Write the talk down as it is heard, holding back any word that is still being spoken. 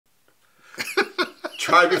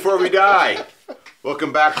Try before we die.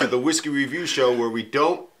 Welcome back to the Whiskey Review Show, where we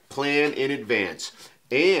don't plan in advance.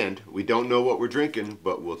 And we don't know what we're drinking,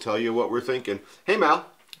 but we'll tell you what we're thinking. Hey, Mal.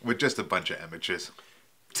 We're just a bunch of amateurs.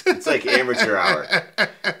 It's like amateur hour.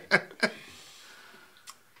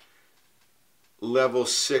 Level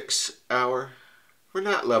 6 hour. We're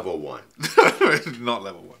not level 1. Not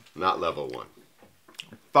level 1. Not level 1.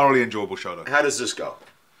 Thoroughly enjoyable show, though. How does this go?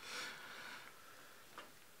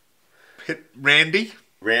 Hit Randy.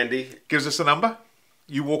 Randy Gives us a number.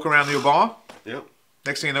 You walk around your bar. Yep.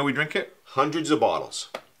 Next thing you know, we drink it. Hundreds of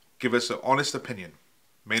bottles. Give us an honest opinion.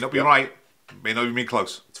 May not be right. May not even be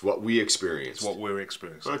close. It's what we experienced. It's what we're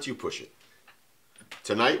experiencing. Why don't you push it?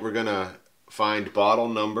 Tonight we're going to find bottle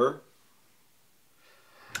number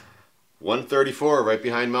 134 right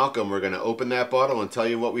behind Malcolm. We're going to open that bottle and tell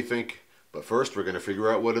you what we think. But first we're going to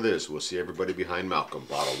figure out what it is. We'll see everybody behind Malcolm.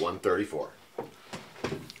 Bottle 134.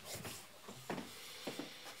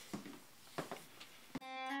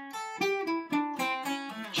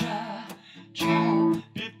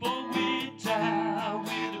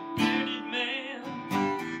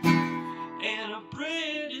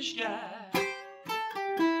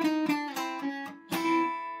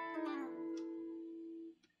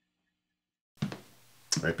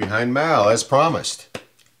 Right behind Mal, as promised.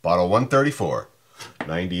 Bottle 134.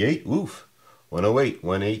 98, oof. 108,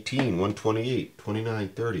 118, 128, 29,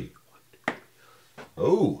 30.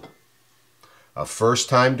 Oh, a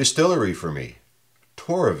first-time distillery for me.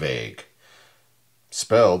 Torabhaig.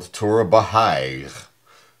 Spelled Torabhaig.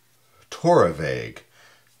 Torabhaig.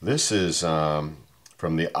 This is from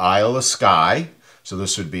the Isle of Skye. So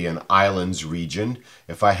this would be an Islands region.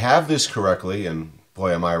 If I have this correctly, and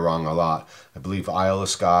boy, am I wrong a lot. I believe Isle of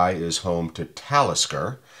Skye is home to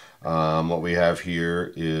Talisker. What we have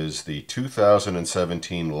here is the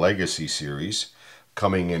 2017 Legacy Series,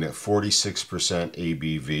 coming in at 46%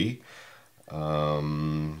 ABV.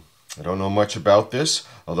 I don't know much about this,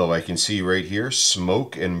 although I can see right here,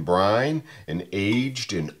 smoke and brine and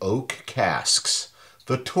aged in oak casks.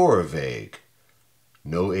 The Torabhaig.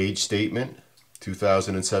 No age statement.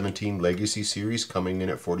 2017 Legacy Series coming in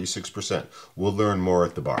at 46%. We'll learn more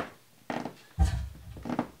at the bar.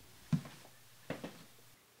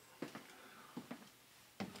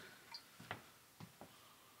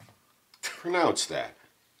 Pronounce that.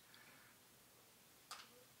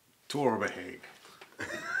 Torabhaig.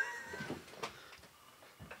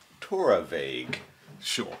 Torabhaig.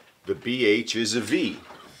 Sure. The BH is a V.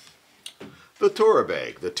 The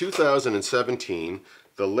Torabhaig, the 2017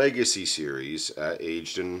 the Legacy Series,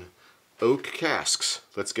 aged in oak casks.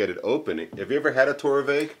 Let's get it open. Have you ever had a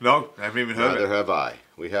Torabhaig? No, I haven't even heard of it. Neither have I.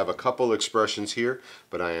 We have a couple expressions here,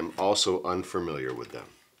 but I am also unfamiliar with them.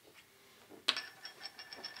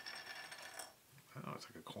 Oh, it's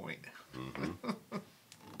like a coin. Mm-hmm.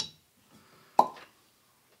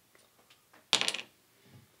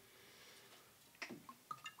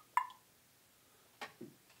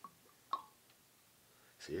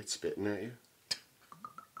 See it spitting at you?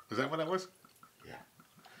 Is that what that was? Yeah.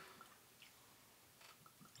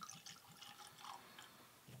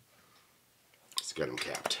 Let's get them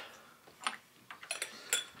capped.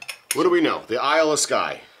 What do we know? The Isle of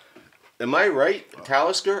Skye. Am I right?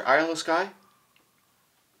 Talisker, Isle of Skye?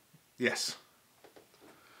 Yes.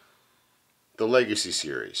 The Legacy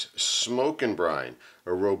Series. Smoke and brine.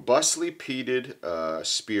 A robustly peated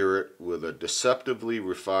spirit with a deceptively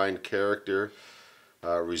refined character,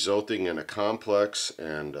 resulting in a complex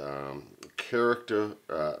and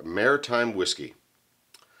maritime whiskey.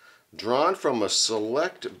 Drawn from a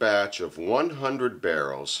select batch of 100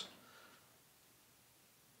 barrels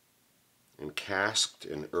and casked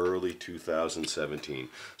in early 2017.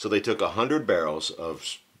 So they took 100 barrels of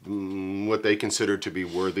what they considered to be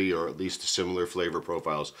worthy or at least similar flavor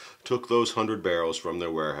profiles, took those 100 barrels from their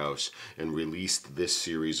warehouse and released this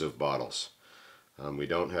series of bottles. We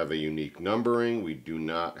don't have a unique numbering. We do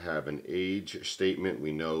not have an age statement.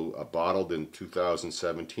 We know bottled in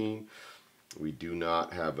 2017. We do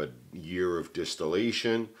not have a year of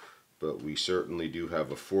distillation, but we certainly do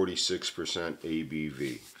have a 46%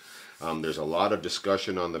 ABV. There's a lot of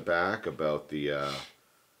discussion on the back about the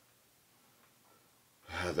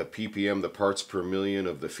ppm, the parts per million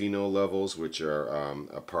of the phenol levels, which are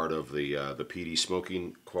a part of the peaty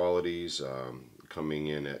smoking qualities. Coming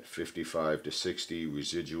in at 55 to 60,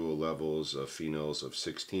 residual levels of phenols of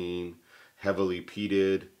 16, heavily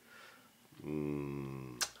peated.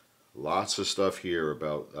 Lots of stuff here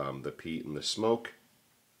about the peat and the smoke.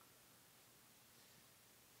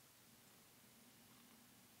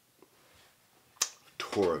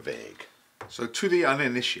 Torabhaig. So to the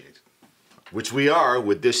uninitiated, which we are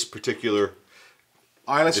with this particular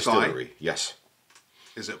Isle of Skye. distillery. Yes.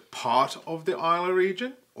 Is it part of the Isle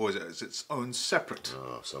region, or is it its own separate?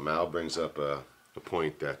 So Mal brings up a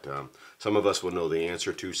point that some of us will know the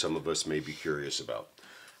answer to, some of us may be curious about.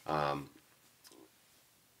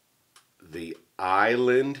 The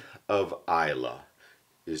island of Isla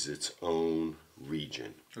is its own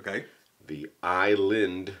region. Okay. The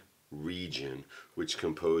island region, which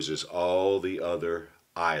composes all the other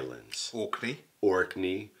islands.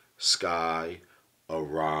 Orkney, Skye,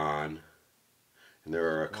 Arran, and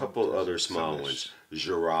there are a couple other small ones.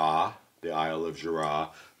 Jura, the Isle of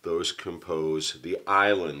Jura, those compose the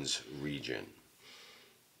Islands region.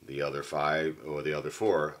 The other five, or the other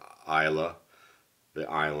four, Isla, the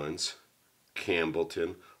Islands,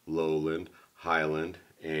 Campbellton, Lowland, Highland,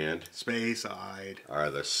 and Speyside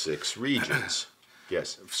are the 6 regions.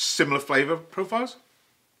 Yes. Similar flavour profiles?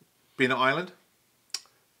 Being an island?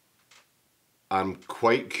 I'm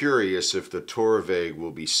quite curious if the Torabhaig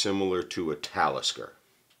will be similar to a Talisker,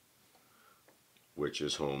 which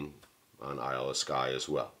is home on Isle of Skye as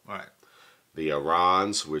well. Right. The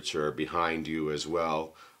Arans, which are behind you as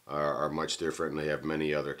well, are much different, and they have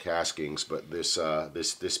many other caskings. But this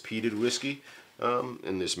peated whiskey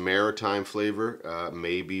and this maritime flavor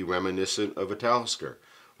may be reminiscent of a Talisker.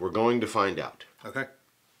 We're going to find out. Okay.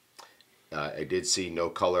 I did see no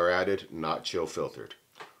color added, not chill filtered.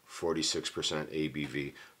 46%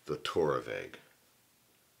 ABV, the Torabhaig.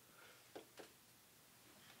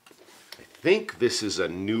 I think this is a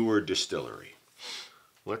newer distillery.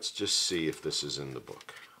 Let's just see if this is in the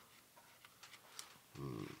book.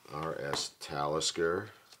 RS Talisker.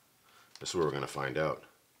 This is where we're going to find out.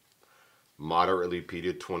 Moderately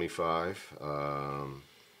peated 25.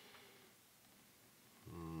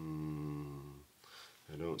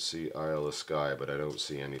 I don't see Isle of Skye, but I don't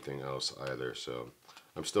see anything else either, so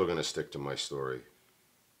I'm still going to stick to my story.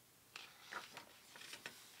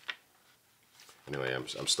 Anyway,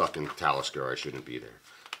 I'm stuck in Talisker. I shouldn't be there.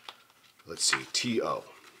 Let's see. TO.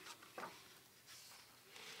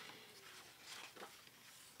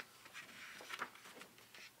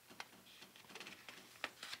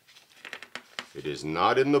 It is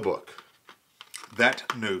not in the book. That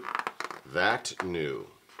new. That new.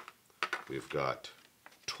 We've got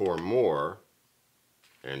Tormore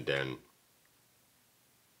and then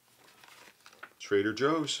Trader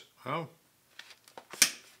Joe's. Oh.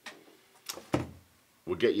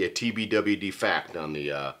 We'll get you a TBWD fact on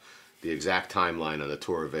the exact timeline on the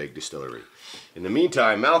Torabhaig distillery. In the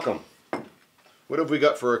meantime, Malcolm, what have we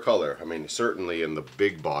got for a color? I mean, certainly in the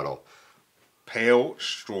big bottle, Pale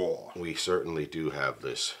straw. we certainly do have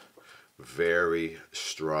this very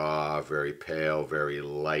straw, very pale, very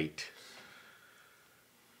light.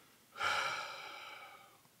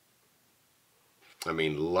 I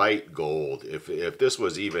mean, light gold. If this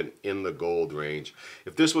was even in the gold range,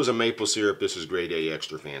 if this was a maple syrup, this is grade A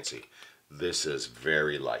extra fancy. This is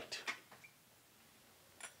very light.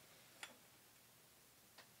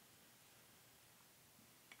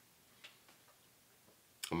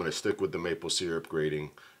 I'm going to stick with the maple syrup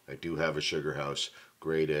grading. I do have a sugar house,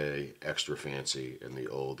 grade A, extra fancy, and the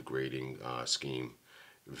old grading scheme,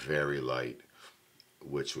 very light,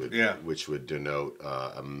 which would denote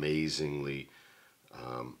amazingly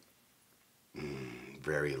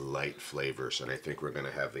very light flavors, and I think we're going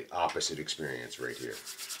to have the opposite experience right here.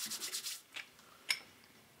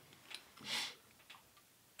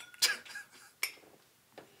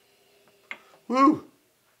 Woo!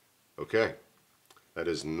 Okay. That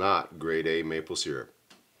is not grade A maple syrup.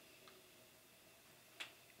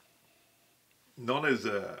 Not as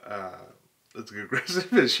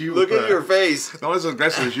aggressive as you were. Look at your face. Not as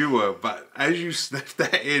aggressive as you were, but as you sniffed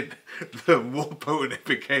that in, the more potent it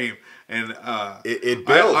became. And it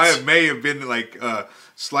builds. I may have been like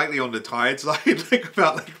slightly on the tired side, like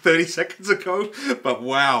about 30 seconds ago. But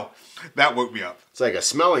wow, that woke me up. It's like a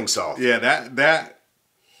smelling salt. Yeah, that.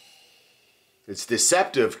 It's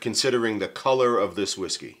deceptive considering the color of this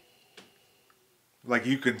whiskey. Like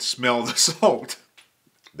you can smell the salt.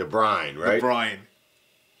 The brine, right? The brine.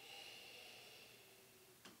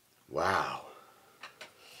 Wow.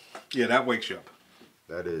 Yeah, that wakes you up.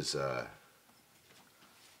 That is, now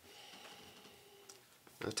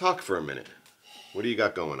talk for a minute. What do you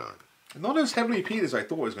got going on? Not as heavily peated as I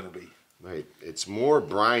thought it was going to be. Right. It's more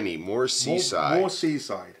briny, more seaside. More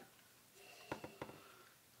seaside.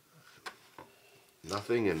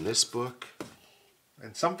 Nothing in this book.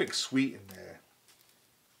 And something sweet in there.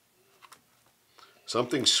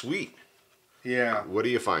 Something sweet. Yeah. What are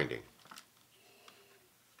you finding?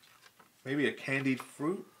 Maybe a candied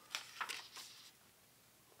fruit?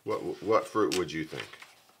 What fruit would you think?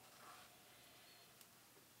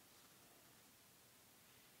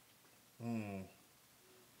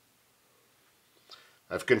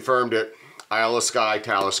 I've confirmed it. Isle of Skye,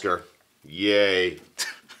 Talisker. Yay.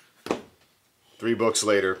 3 books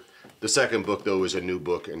later. The second book, though, is a new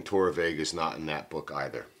book, and Torabhaig is not in that book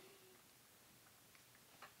either.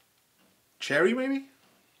 Cherry, maybe?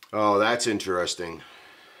 Oh, that's interesting.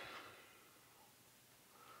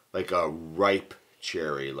 Like a ripe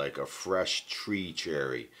cherry, like a fresh tree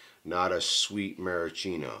cherry, not a sweet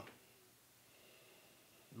maraschino.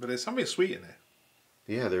 But there's something sweet in there.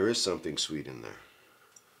 Yeah, there is something sweet in there.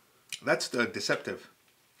 That's the deceptive.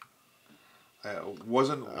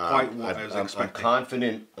 Wasn't quite what I was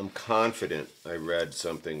expecting. I'm confident I read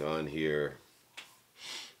something on here.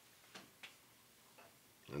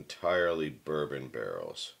 Entirely bourbon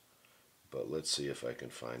barrels. But let's see if I can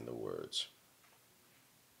find the words.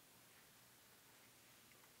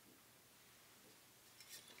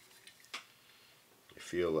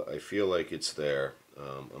 I feel like it's there.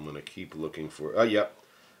 I'm going to keep looking for... Oh, yep.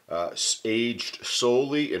 Aged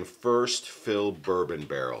solely in first fill bourbon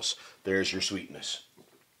barrels. There's your sweetness.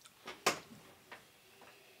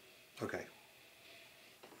 Okay.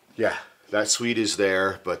 Yeah, that sweet is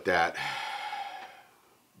there, but that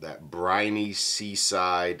briny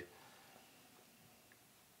seaside...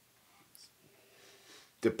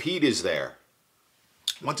 The peat is there.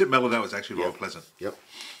 Once it mellowed out, it was actually real pleasant. Yep.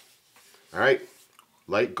 All right.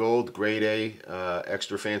 Light gold, grade A,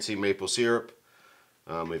 extra fancy maple syrup.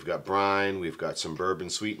 We've got brine, we've got some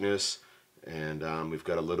bourbon sweetness, and we've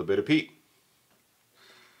got a little bit of peat.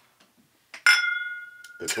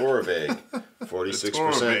 The Torabhaig,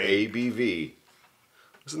 46% ABV.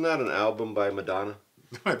 Wasn't that an album by Madonna?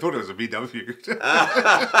 I thought it was a VW.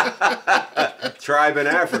 Tribe in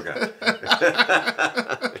Africa.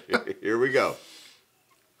 Here we go.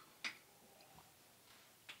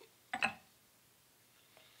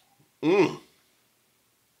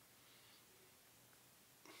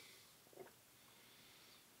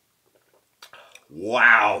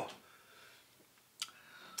 Wow.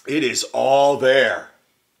 It is all there.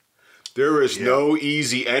 There is no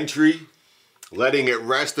easy entry. Letting it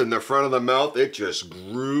rest in the front of the mouth, it just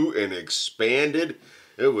grew and expanded.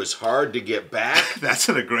 It was hard to get back. That's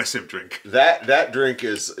an aggressive drink. That drink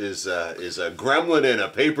is a gremlin in a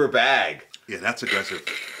paper bag. Yeah, that's aggressive.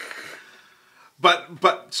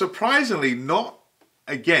 But surprisingly, not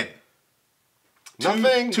again.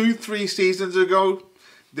 Nothing. 2-3 seasons ago,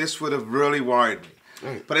 this would have really worried me.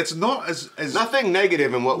 Right. But it's not as nothing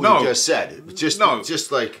negative in what we just said. Just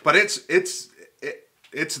like. But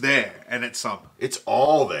it's there, and it's some. It's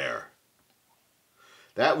all there.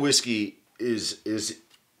 That whiskey is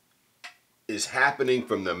happening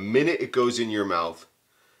from the minute it goes in your mouth,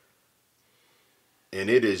 and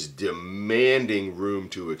it is demanding room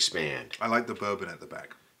to expand. I like the bourbon at the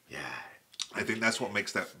back. Yeah. I think that's what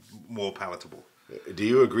makes that more palatable. Do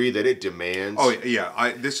you agree that it demands? Oh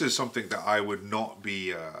yeah, this is something that I would not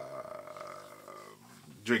be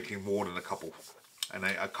drinking more than a couple, and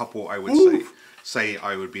a couple I would say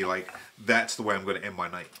I would be like, that's the way I'm going to end my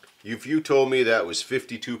night. If you told me that was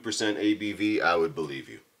 52% ABV, I would believe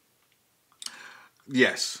you.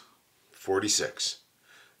 Yes. 46.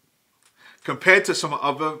 Compared to some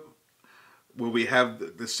other where we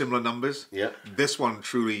have the similar numbers, this one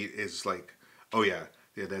truly is like, oh yeah,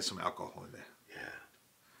 there's some alcohol in there.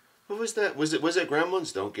 What was that? Was it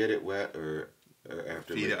Gremlins? Don't get it wet or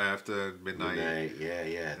after Feed it after midnight.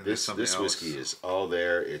 Yeah. This whiskey is all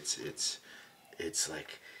there. It's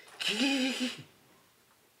like.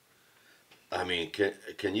 I mean,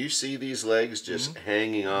 can you see these legs just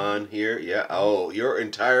hanging on here? Yeah. Oh, your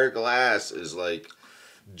entire glass is like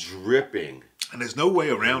dripping. And there's no way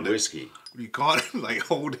around whiskey. You can't like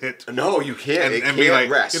hold it. No, you can't. And be like,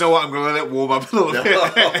 rest. You know what? I'm gonna let it warm up a little bit.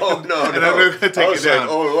 No. And I'm gonna take it down.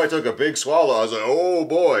 I took a big swallow. I was like, oh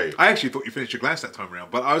boy. I actually thought you finished your glass that time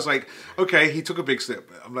around, but I was like, okay, he took a big sip.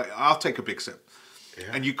 I'm like, I'll take a big sip.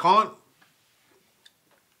 Yeah. And you can't.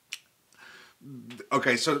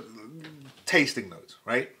 Okay, so tasting notes,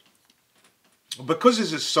 right? Because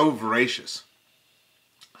this is so voracious.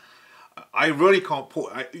 I really can't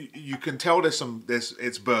pour. You can tell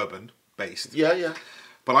it's bourbon based. Yeah.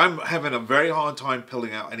 But I'm having a very hard time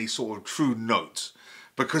pulling out any sort of true notes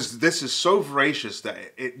because this is so voracious that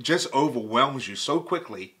it just overwhelms you so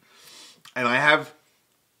quickly. And I have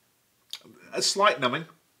a slight numbing,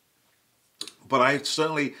 but I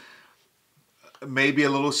certainly maybe a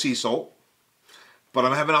little sea salt. But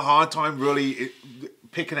I'm having a hard time really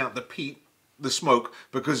picking out the peat, the smoke,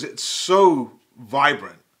 because it's so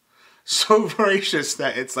vibrant. So voracious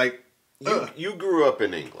that it's like... You grew up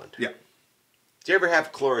in England. Yeah. Did you ever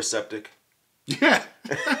have chloroseptic? Yeah.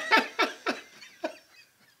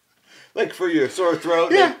 Like for your sore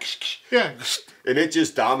throat? Yeah. Like, yeah. And it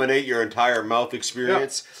just dominate your entire mouth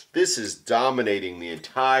experience. Yeah. This is dominating the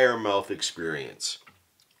entire mouth experience.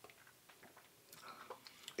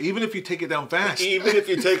 Even if you take it down fast. Even if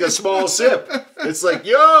you take a small sip. It's like,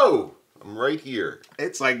 yo, I'm right here.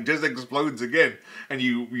 It's like just explodes again. And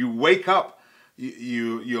you wake up,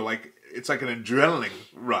 you're like, it's like an adrenaline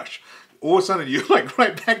rush. All of a sudden, you're like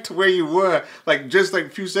right back to where you were, like just like a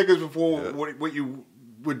few seconds before what you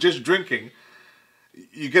were just drinking.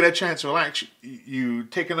 You get a chance to relax. You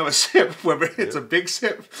take another sip, whether it's a big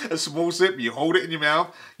sip, a small sip. You hold it in your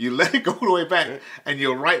mouth. You let it go all the way back, and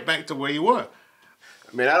you're right back to where you were.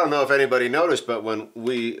 I mean, I don't know if anybody noticed, but when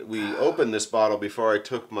we opened this bottle before I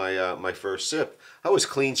took my my first sip, I was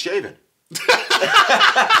clean shaven.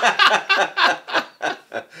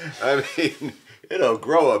 I mean, it'll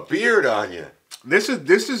grow a beard on you. This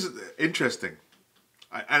is interesting.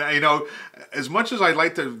 And you know, as much as I'd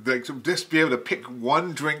like to just be able to pick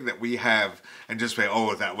one drink that we have and just say,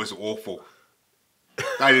 oh, that was awful.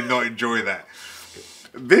 I did not enjoy that.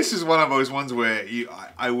 This is one of those ones where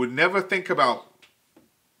I would never think about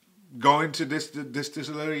going to this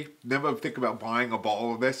distillery, never think about buying a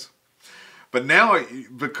bottle of this. But now,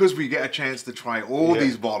 because we get a chance to try all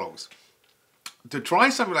these bottles, to try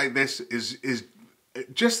something like this is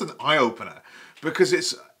just an eye-opener, because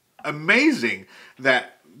it's amazing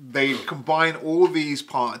that they combine all these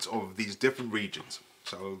parts of these different regions.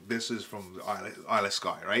 So this is from Isle of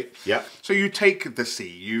Skye, right? Yeah. So you take the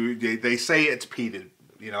sea. They say it's peated,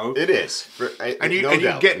 you know. It is, you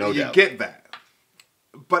get that.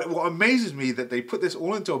 But what amazes me that they put this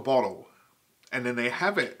all into a bottle, and then they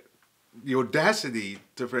have it, the audacity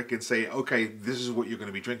to freaking say, okay, this is what you're going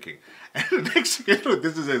to be drinking. And the next thing you know,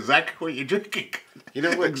 this is exactly what you're drinking. You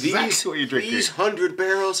know what? Exactly what you're drinking. These 100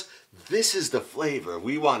 barrels, this is the flavor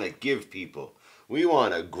we want to give people. We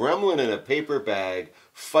want a gremlin in a paper bag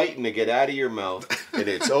fighting to get out of your mouth, and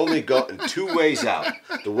it's only gotten two ways out.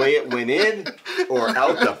 The way it went in or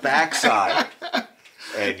out the backside.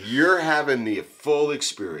 And you're having the full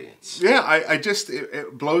experience. Yeah,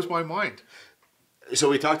 it blows my mind. So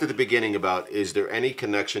we talked at the beginning about, is there any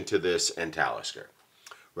connection to this and Talisker,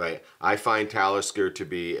 right? I find Talisker to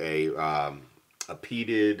be a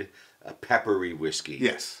peated, a peppery whiskey.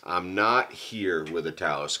 Yes. I'm not here with a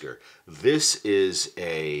Talisker. This is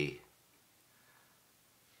a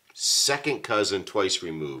second cousin, twice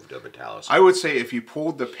removed of a Talisker. I would say if you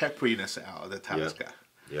pulled the pepperiness out of the Talisker,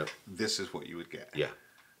 this is what you would get. Yeah.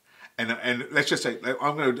 And let's just say,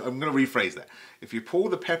 I'm gonna rephrase that. If you pull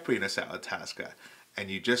the pepperiness out of Talisker and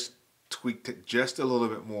you just tweaked it just a little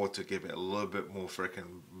bit more to give it a little bit more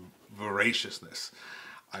freaking voraciousness,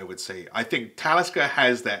 I would say. I think Talisker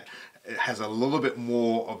has that. It has a little bit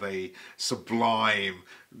more of a sublime,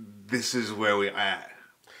 this is where we're at.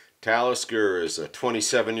 Talisker is a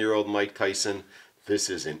 27-year-old Mike Tyson. This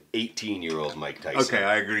is an 18-year-old Mike Tyson. Okay,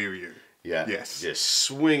 I agree with you. Yeah. Yes. Just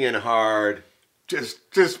swinging hard.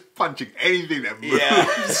 Just punching anything that moves. Yeah.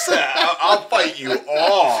 I'll fight you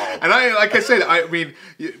all. And like I said, I mean,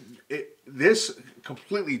 this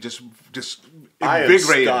completely just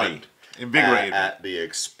invigorated me. Invigorated at the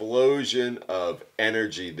explosion of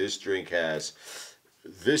energy this drink has.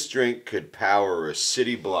 This drink could power a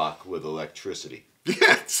city block with electricity.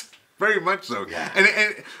 Yes, very much so. Yeah.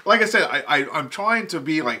 And like I said, I'm trying to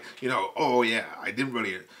be like, you know, oh yeah, I didn't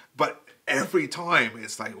really, but every time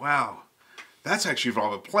it's like, wow, that's actually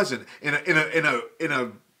rather pleasant in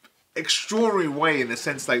a extraordinary way, in the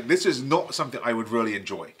sense like this is not something I would really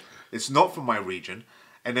enjoy. It's not from my region,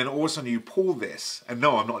 and then all of a sudden you pull this, and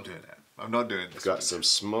no, I'm not doing that. I'm not doing this. Got some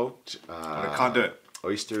smoked I can't do it.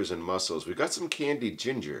 Oysters and mussels. We got some candied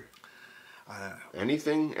ginger.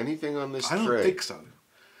 Anything on this tray? I don't think so.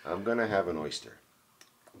 I'm gonna have an oyster.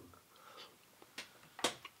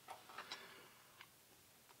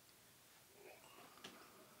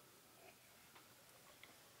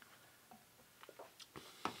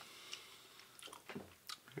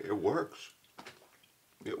 It works.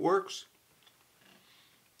 It works.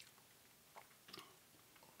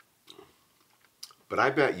 But I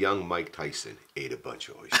bet young Mike Tyson ate a bunch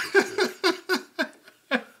of oysters.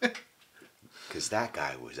 Because that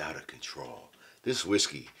guy was out of control. This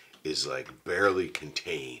whiskey is like barely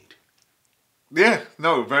contained. Yeah,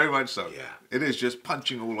 no, very much so. Yeah. It is just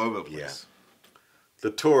punching all over the place. Yeah.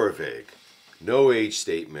 The Torabhaig, no age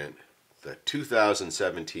statement, the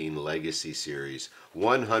 2017 Legacy Series,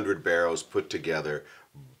 100 barrels put together,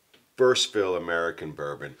 burst fill American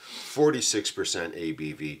bourbon, 46%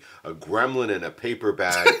 ABV, a gremlin in a paper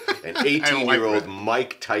bag, an 18-year-old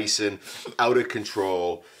Mike Tyson, out of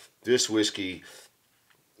control. This whiskey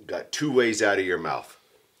got two ways out of your mouth.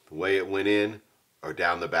 The way it went in or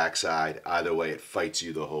down the backside. Either way, it fights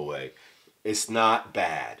you the whole way. It's not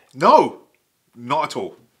bad. No, not at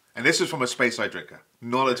all. And this is from a Speyside drinker.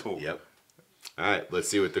 Not at all. Yep. All right, let's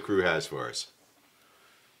see what the crew has for us.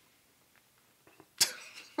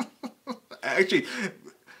 Actually,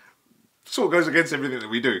 sort of goes against everything that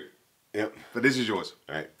we do. Yep. But this is yours.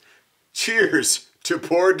 All right. Cheers to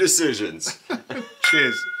poor decisions.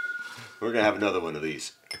 Cheers. We're going to have another one of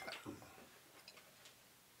these.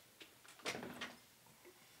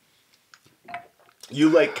 You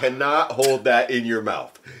like cannot hold that in your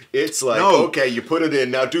mouth. It's like, No. okay, you put it in,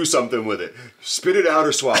 now do something with it. Spit it out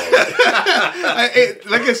or swallow it.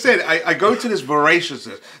 Like I said, I go to this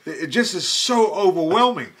voraciousness. It just is so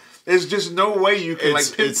overwhelming. There's just no way you can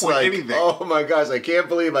pinpoint anything. Oh my gosh, I can't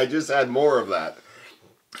believe I just had more of that.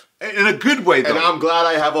 In a good way, though. And I'm glad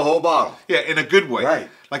I have a whole bottle. Yeah, in a good way. Right.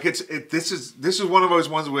 Like this is one of those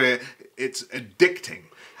ones where it's addicting.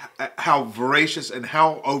 How voracious and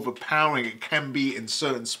how overpowering it can be in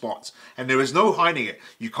certain spots. And there is no hiding it.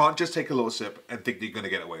 You can't just take a little sip and think you're going to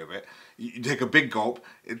get away with it. You take a big gulp,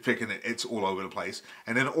 it's all over the place.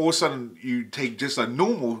 And then all of a sudden you take just a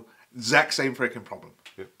normal, exact same freaking problem.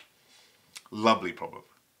 Yep. Lovely problem.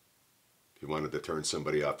 If you wanted to turn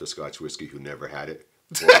somebody off to Scotch whiskey who never had it,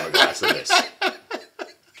 pour them a glass of this.